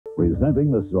Presenting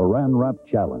the Saran Wrap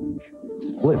Challenge.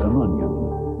 Split an onion.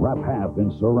 Wrap half in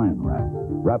Saran Wrap.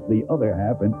 Wrap the other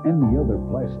half in any other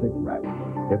plastic wrap.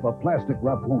 If a plastic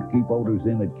wrap won't keep odors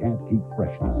in, it can't keep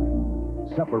freshness in.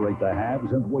 Separate the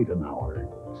halves and wait an hour.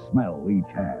 Smell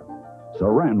each half.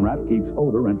 Saran Wrap keeps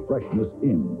odor and freshness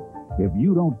in. If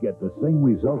you don't get the same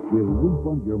results, we'll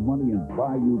refund your money and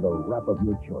buy you the wrap of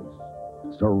your choice.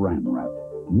 Saran Wrap.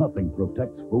 Nothing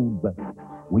protects food better.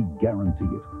 We guarantee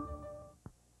it.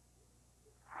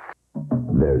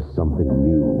 There's something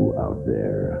new out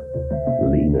there.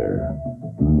 Leaner,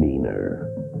 meaner.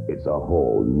 It's a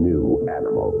whole new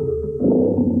animal.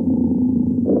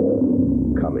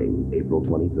 Coming April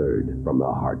 23rd from the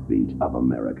heartbeat of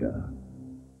America.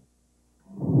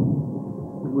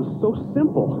 It was so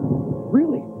simple.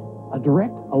 Really. A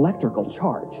direct electrical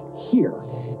charge here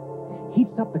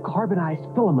heats up the carbonized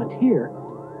filament here,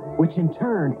 which in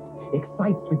turn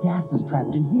excites the gases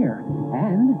trapped in here.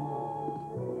 And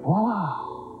voila!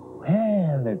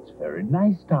 Well, it's very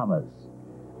nice, Thomas.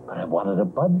 But I wanted a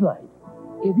Bud Light.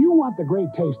 If you want the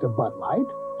great taste of Bud Light,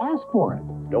 ask for it.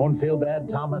 Don't feel bad,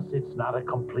 Thomas. It's not a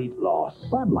complete loss.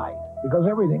 Bud Light, because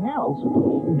everything else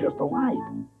is just a light.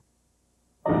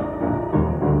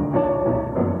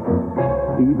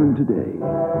 Even today,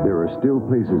 there are still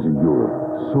places in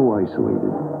Europe so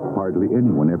isolated, hardly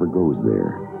anyone ever goes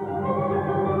there.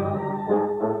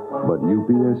 But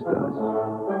UPS does.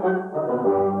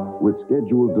 With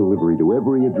scheduled delivery to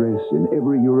every address in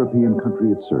every European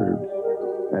country it serves,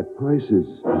 at prices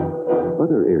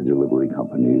other air delivery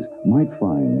companies might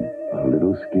find a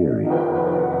little scary.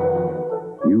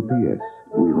 UPS,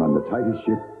 we run the tightest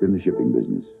ship in the shipping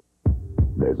business.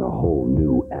 There's a whole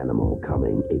new animal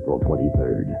coming April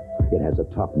 23rd. It has a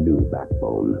tough new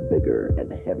backbone, bigger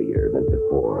and heavier than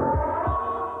before.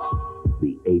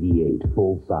 The 88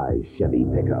 full-size Chevy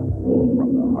pickup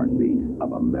from the heartbeat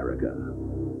of America.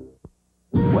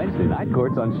 Wednesday night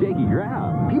court's on shaky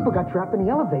ground. People got trapped in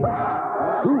the elevator.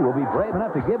 Who will be brave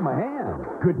enough to give him a hand?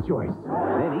 Good choice.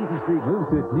 Then Easy Street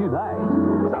moves to its new night.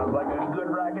 Sounds like a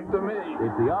good racket to me.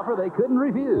 It's the offer they couldn't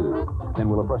refuse. Then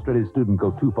will a frustrated student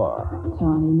go too far?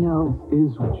 Johnny, no.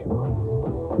 Is what you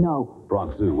want. No.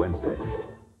 Bronx Zoo, Wednesday.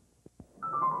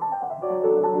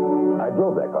 I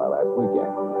drove that car last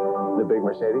weekend. The big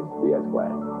Mercedes, the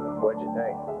S-Class. What'd you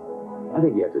think? I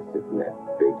think you have to sit in that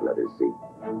big leather seat,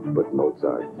 put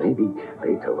Mozart, maybe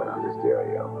Beethoven on the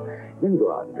stereo, then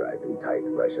go out and drive in tight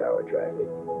rush hour traffic,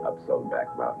 up some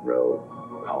back mountain road,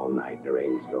 all night in a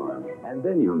rainstorm, and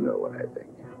then you'll know what I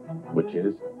think. Which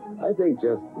is? I think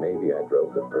just maybe I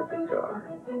drove the perfect car,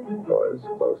 or as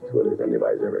close to it as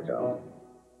anybody's ever come.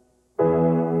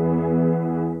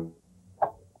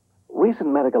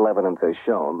 Recent medical evidence has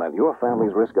shown that your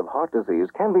family's risk of heart disease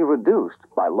can be reduced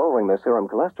by lowering their serum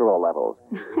cholesterol levels.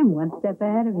 I'm one step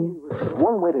ahead of you.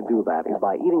 One way to do that is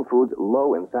by eating foods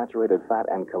low in saturated fat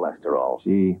and cholesterol.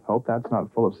 Gee, hope that's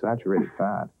not full of saturated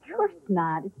fat. Of course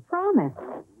not. It's Promise.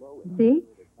 See?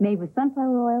 Made with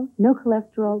sunflower oil, no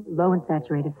cholesterol, low in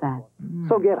saturated fat.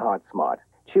 So get heart smart.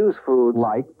 Choose foods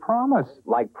like Promise.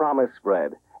 Like Promise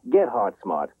Spread. Get heart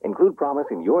smart. Include Promise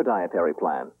in your dietary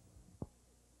plan.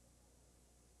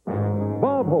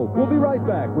 Bob Hope will be right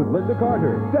back with Linda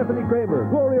Carter, Stephanie Kramer,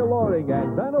 Gloria Loring,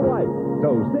 and Vanna White.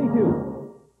 So stay tuned.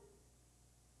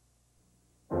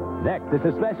 Next, it's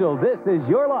a special This Is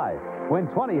Your Life, when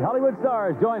 20 Hollywood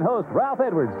stars join host Ralph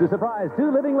Edwards to surprise two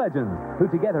living legends who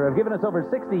together have given us over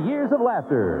 60 years of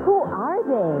laughter. Who are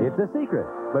they? It's a secret,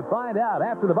 but find out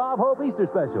after the Bob Hope Easter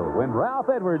special when Ralph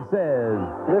Edwards says,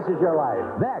 This Is Your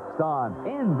Life. Next on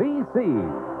NBC.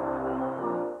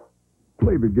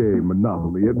 Play the game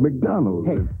Monopoly at McDonald's.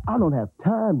 Hey, I don't have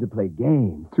time to play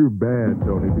games. Too bad,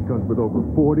 Tony, because with over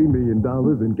 $40 million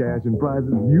in cash and prizes,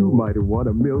 you might have won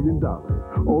 $1 million.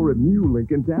 Or a new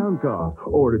Lincoln Town Car,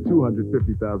 or a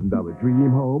 $250,000 dream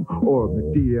home, or the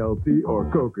DLC, or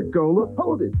Coca-Cola.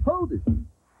 Hold it.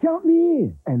 Count me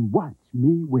in and watch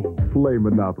me win. Play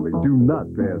Monopoly. Do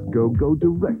not pass go. Go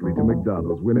directly to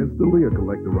McDonald's. Win instantly or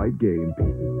collect the right game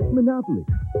pieces. Monopoly,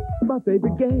 my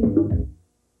favorite game.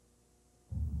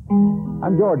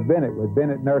 I'm George Bennett with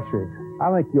Bennett Nursery. I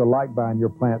think you'll like buying your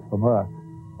plants from us.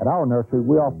 At our nursery,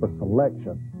 we offer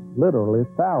selection, literally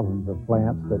thousands of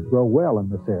plants that grow well in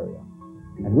this area.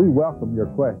 And we welcome your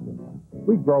questions.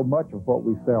 We grow much of what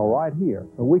we sell right here,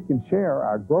 so we can share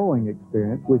our growing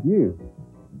experience with you.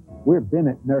 We're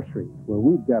Bennett Nurseries, where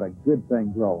we've got a good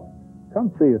thing growing.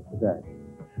 Come see us today.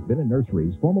 Bennett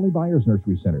Nurseries, formerly Byers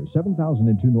Nursery Center,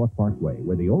 7002 North Parkway,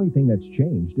 where the only thing that's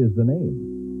changed is the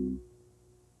name.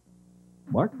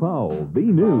 Mark Powell, B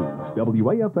News,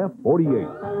 WAFF 48.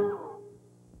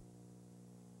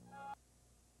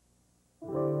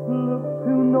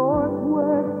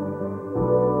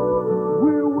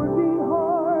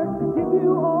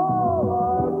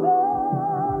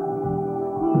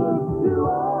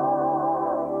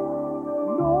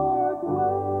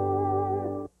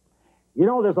 You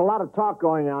know, there's a lot of talk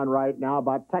going on right now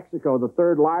about Texaco, the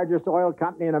third largest oil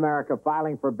company in America,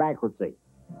 filing for bankruptcy.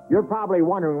 You're probably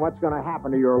wondering what's going to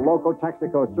happen to your local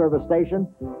Texaco service station.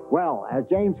 Well, as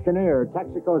James Kinnear,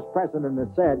 Texaco's president, has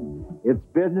said, it's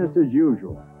business as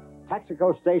usual.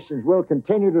 Texaco stations will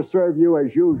continue to serve you as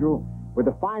usual with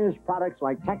the finest products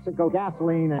like Texaco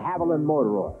gasoline and Haviland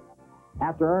motor oil.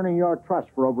 After earning your trust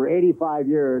for over 85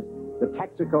 years, the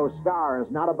Texaco star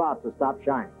is not about to stop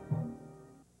shining.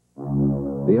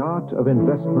 The art of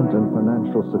investment and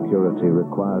financial security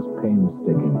requires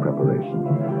painstaking preparation.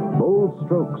 Bold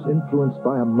strokes influenced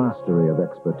by a mastery of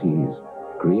expertise,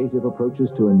 creative approaches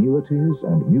to annuities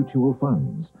and mutual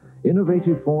funds,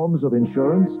 innovative forms of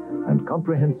insurance, and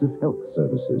comprehensive health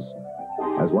services.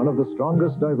 As one of the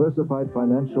strongest diversified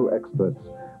financial experts,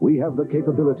 we have the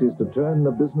capabilities to turn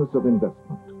the business of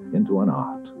investment into an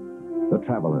art. The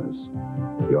Travelers.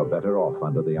 You're better off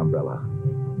under the umbrella.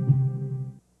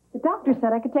 The doctor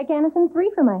said I could take Anacin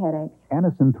 3 for my headaches.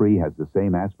 Anacin 3 has the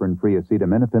same aspirin-free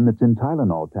acetaminophen that's in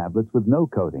Tylenol tablets with no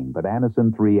coating, but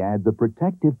Anacin 3 adds a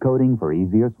protective coating for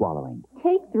easier swallowing.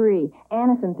 Take 3,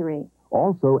 Anacin 3.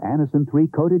 Also, Anacin 3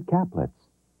 coated caplets.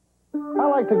 I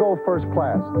like to go first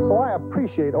class, so I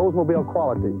appreciate Oldsmobile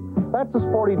quality. That's a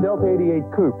sporty Delta 88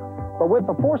 coupe. But with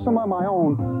the foursome of my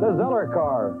own, the Zeller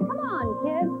car Come on,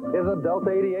 kids. is a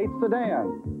Delta 88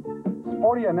 sedan.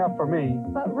 Sporty enough for me.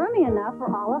 But roomy enough for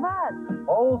all of us.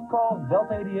 Olds called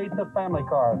Delta 88 the family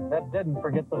car. That didn't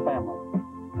forget the family.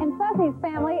 And Sussy's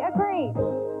family agreed.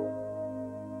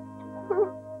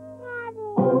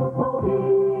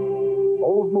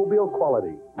 Oldsmobile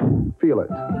quality. Feel it.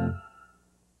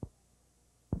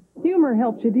 Humor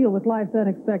helps you deal with life's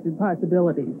unexpected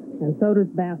possibilities, and so does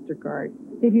MasterCard.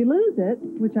 If you lose it,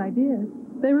 which I did,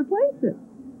 they replace it.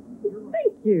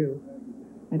 Thank you.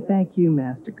 And thank you,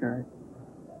 MasterCard.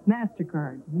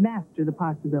 MasterCard, master the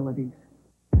possibilities.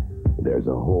 There's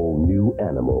a whole new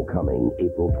animal coming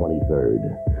April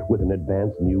 23rd with an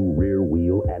advanced new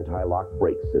rear-wheel anti-lock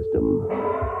brake system.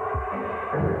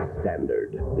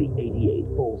 Standard, the 88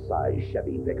 full-size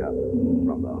Chevy pickup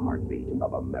from the heartbeat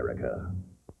of America.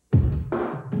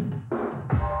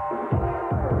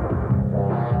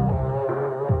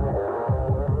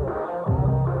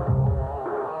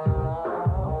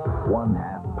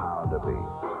 One-half pound of beef.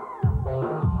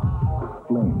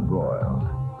 Flame broiled.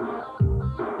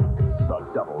 The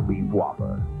double beef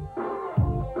Whopper.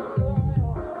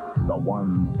 The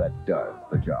one that does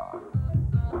the job.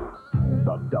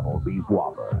 The double beef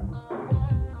Whopper.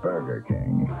 Burger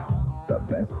King. The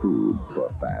best food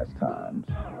for fast times.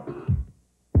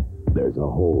 There's a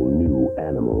whole new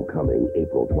animal coming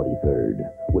April 23rd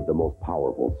with the most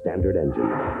powerful standard engine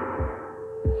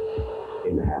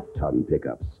in half-ton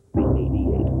pickups. The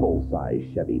 88 full-size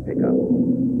Chevy pickup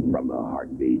from the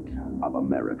heartbeat of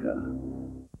America.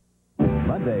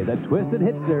 Monday, the Twisted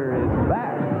Hitster is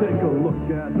back. Take a look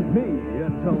at me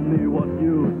and tell me what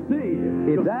you see.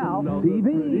 It's Al TV.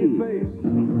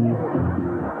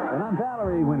 And I'm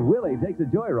Valerie. When Willie takes a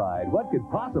joyride, what could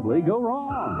possibly go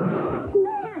wrong?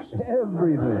 Smash!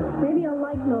 Everything. Maybe I'll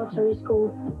like military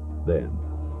school. Then,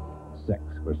 Sex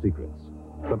for Secrets.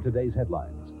 From today's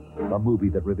headlines, a movie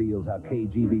that reveals how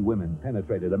KGB women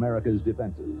penetrated America's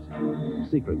defenses.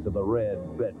 Secrets of the Red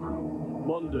Bedroom.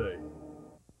 Monday.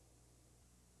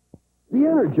 The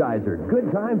Energizer.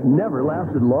 Good times never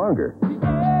lasted longer.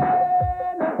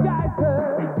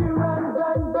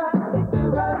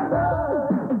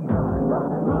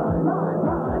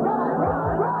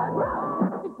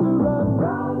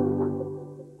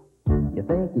 You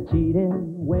think you're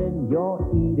cheating when you're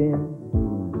eating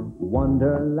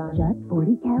Wonderland. Just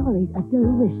 40 calories, a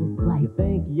delicious slice. You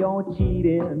think you're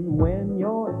cheating when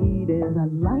you're eating the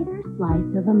lighter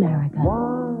slice of America.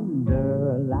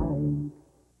 Wonderland.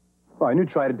 Oh, I knew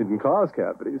Trident didn't cause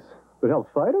cavities, but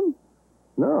helped fight them?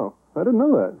 No, I didn't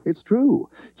know that. It's true.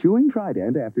 Chewing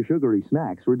Trident after sugary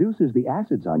snacks reduces the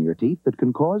acids on your teeth that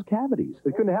can cause cavities.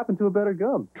 It couldn't happen to a better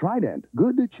gum. Trident,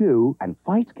 good to chew and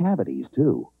fights cavities,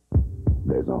 too.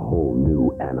 There's a whole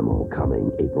new animal coming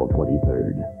April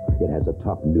 23rd. It has a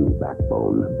tough new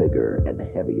backbone, bigger and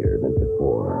heavier than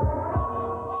before.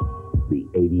 The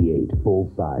 88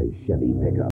 full-size Chevy pickup.